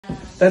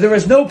that there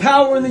is no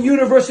power in the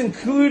universe,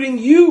 including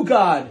you,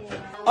 God.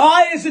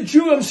 I, as a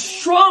Jew, am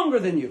stronger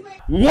than you.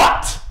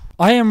 What?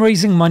 I am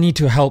raising money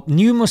to help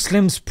new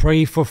Muslims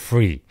pray for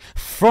free.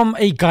 From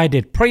a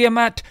guided prayer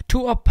mat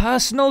to a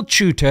personal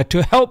tutor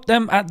to help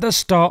them at the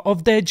start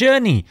of their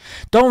journey.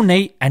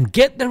 Donate and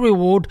get the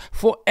reward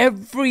for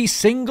every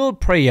single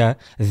prayer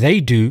they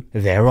do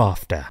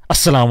thereafter.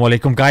 Assalamu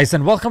alaikum guys,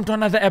 and welcome to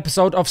another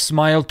episode of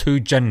Smile to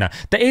Jannah.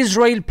 The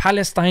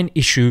Israel-Palestine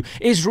issue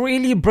is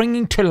really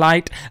bringing to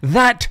light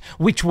that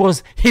which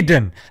was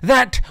hidden,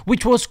 that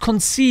which was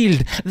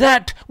concealed,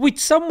 that which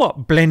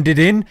somewhat blended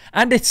in,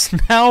 and it's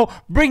now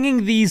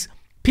bringing these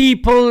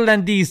people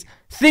and these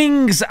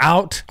things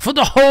out for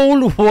the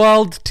whole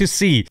world to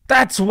see.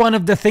 That's one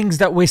of the things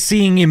that we're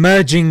seeing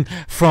emerging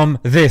from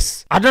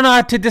this. I don't know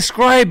how to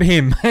describe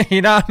him,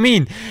 you know what I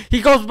mean?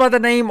 He goes by the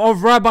name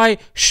of Rabbi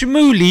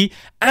Shmuley,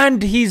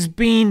 and he's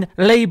been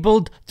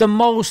labeled the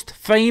most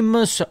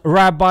famous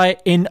rabbi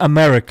in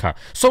America.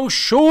 So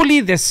surely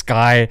this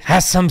guy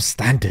has some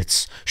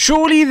standards.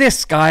 Surely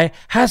this guy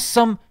has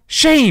some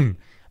shame.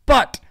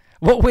 But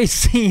what we're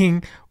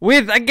seeing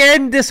with,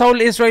 again, this whole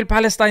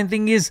Israel-Palestine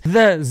thing is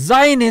the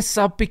Zionists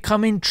are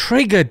becoming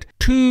triggered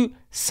to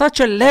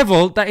such a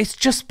level that it's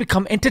just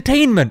become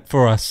entertainment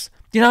for us.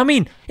 You know what I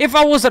mean? If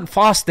I wasn't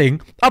fasting,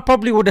 I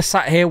probably would have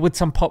sat here with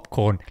some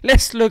popcorn.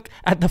 Let's look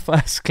at the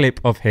first clip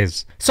of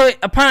his. So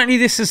apparently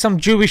this is some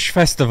Jewish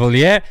festival,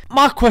 yeah?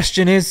 My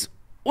question is,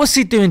 what's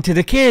he doing to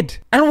the kid?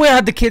 And where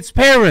are the kid's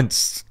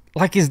parents?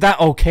 Like, is that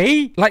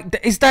okay? Like,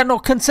 is that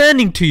not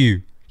concerning to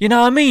you? You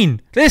know what I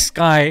mean? This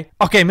guy,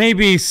 okay,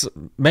 maybe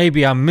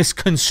I'm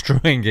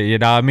misconstruing it, you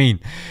know what I mean?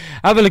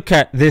 Have a look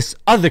at this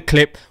other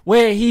clip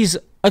where he's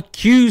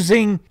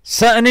accusing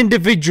certain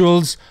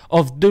individuals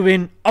of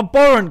doing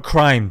abhorrent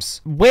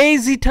crimes. Where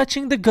is he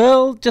touching the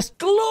girl? Just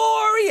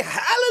Glory,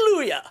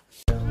 hallelujah.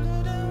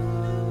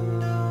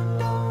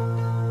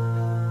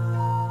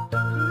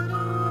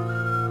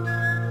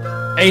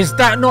 Is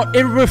that not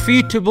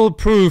irrefutable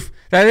proof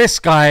that this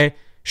guy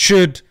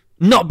should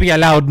not be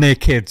allowed near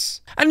kids?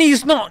 And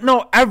he's not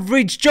no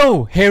average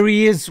Joe. Here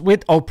he is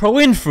with Oprah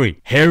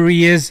Winfrey. Here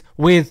he is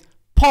with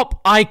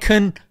pop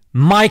icon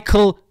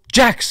Michael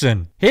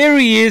Jackson. Here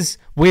he is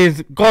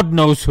with God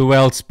knows who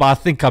else, but I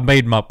think I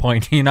made my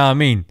point, you know what I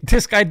mean?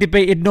 This guy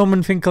debated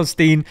Norman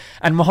Finkelstein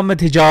and Muhammad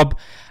Hijab,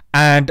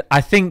 and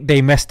I think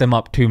they messed him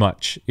up too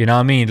much, you know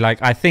what I mean? Like,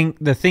 I think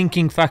the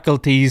thinking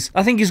faculties,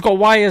 I think he's got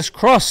wires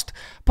crossed,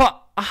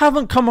 but I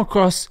haven't come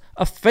across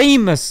a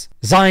famous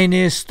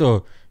Zionist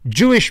or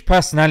Jewish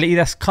personality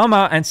that's come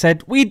out and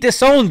said, we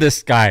disown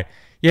this guy.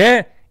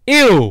 Yeah?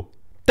 Ew.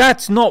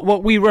 That's not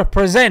what we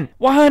represent.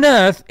 Why on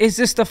earth is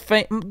this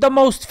the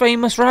most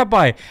famous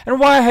rabbi?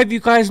 And why have you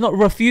guys not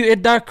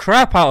refuted that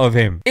crap out of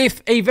him?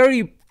 If a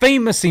very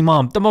famous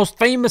imam, the most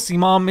famous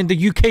imam in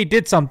the UK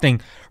did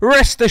something,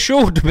 rest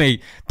assured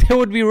me, there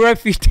would be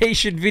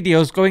refutation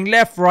videos going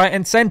left, right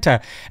and centre.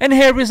 And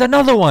here is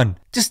another one.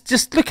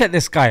 Just look at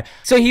this guy.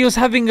 So he was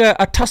having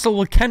a tussle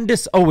with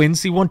Candace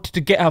Owens. He wanted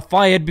to get her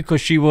fired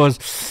because she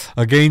was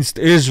against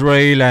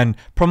Israel and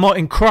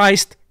promoting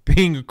Christ,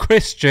 being a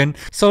Christian.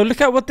 So look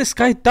at what this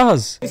guy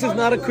does. This is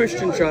not a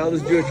Christian child,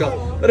 this is a Jewish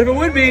child. But if it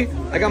would be,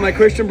 I got my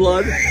Christian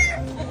blood.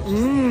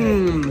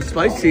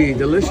 Spicy,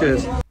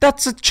 delicious.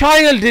 That's a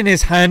child in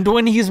his hand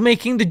when he's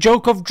making the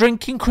joke of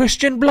drinking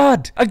Christian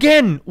blood.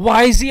 Again,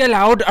 why is he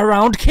allowed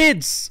around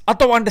kids? I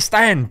don't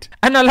understand.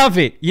 And I love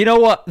it. You know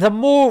what? The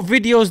more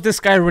videos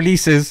this guy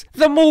releases,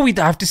 the more we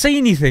don't have to say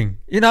anything.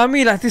 You know what I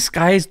mean? Like, this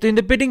guy is doing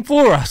the bidding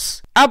for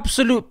us.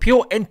 Absolute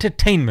pure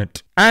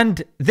entertainment.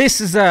 And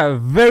this is a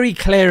very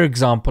clear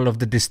example of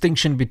the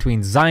distinction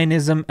between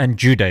Zionism and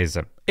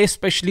Judaism,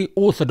 especially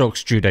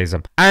Orthodox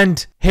Judaism.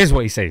 And here's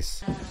what he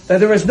says. That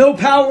there is no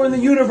power in the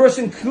universe,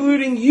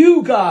 including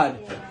you, God,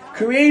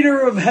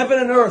 creator of heaven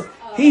and earth,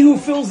 he who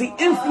fills the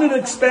infinite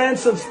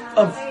expanse of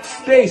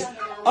space.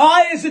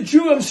 I, as a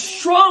Jew, am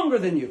stronger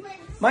than you.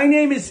 My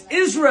name is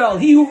Israel,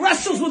 he who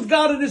wrestles with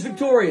God and is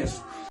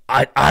victorious.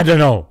 I don't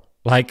know.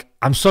 Like,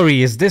 I'm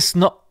sorry, is this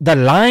not the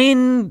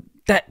line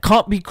that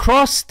can't be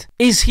crossed?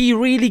 Is he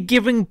really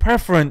giving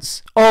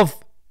preference of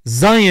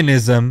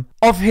Zionism,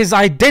 of his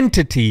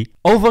identity,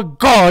 over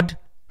God,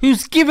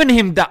 who's given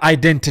him that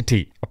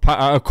identity,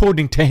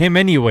 according to him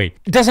anyway?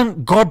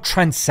 Doesn't God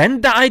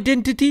transcend that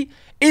identity?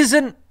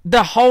 Isn't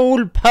the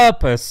whole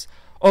purpose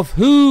of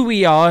who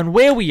we are and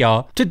where we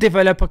are to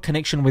develop a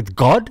connection with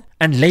God?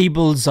 And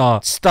labels are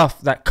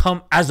stuff that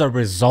come as a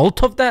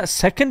result of that,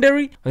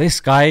 secondary? This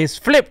guy is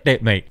flipped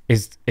it, mate.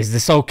 Is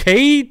this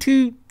okay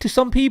to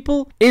some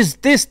people? Is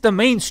this the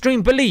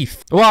mainstream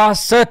belief? Well, I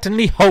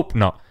certainly hope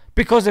not.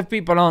 Because if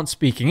people aren't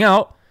speaking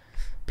out,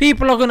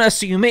 people are going to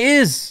assume it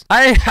is.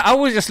 I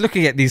was just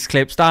looking at these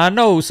clips. Now, I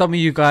know some of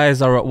you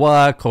guys are at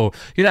work or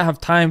you don't have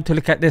time to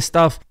look at this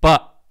stuff,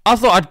 but I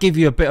thought I'd give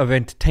you a bit of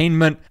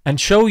entertainment and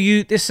show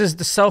you this is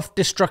the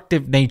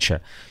self-destructive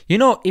nature. You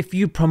know, if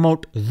you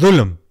promote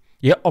dhulm,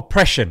 your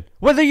oppression,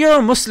 whether you're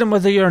a Muslim,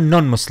 whether you're a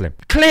non-Muslim,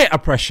 clear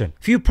oppression,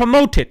 if you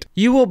promote it,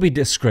 you will be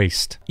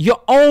disgraced.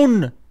 Your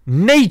own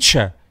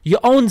nature, your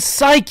own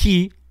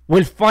psyche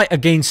will fight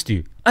against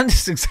you. And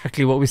this is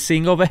exactly what we're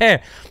seeing over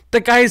here. The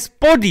guy's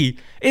body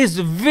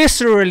is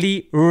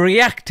viscerally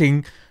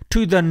reacting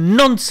to the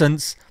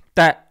nonsense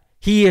that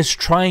he is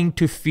trying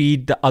to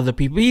feed the other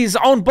people. His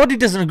own body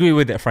doesn't agree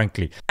with it,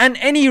 frankly. And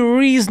any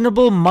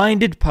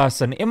reasonable-minded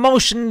person,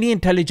 emotionally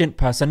intelligent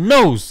person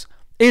knows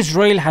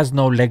Israel has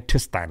no leg to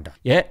stand on.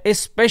 Yeah,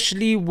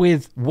 especially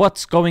with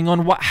what's going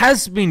on, what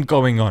has been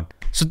going on.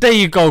 So there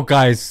you go,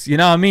 guys. You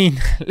know what I mean?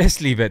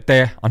 Let's leave it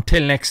there.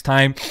 Until next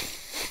time.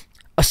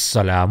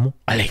 Assalamu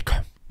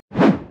alaikum.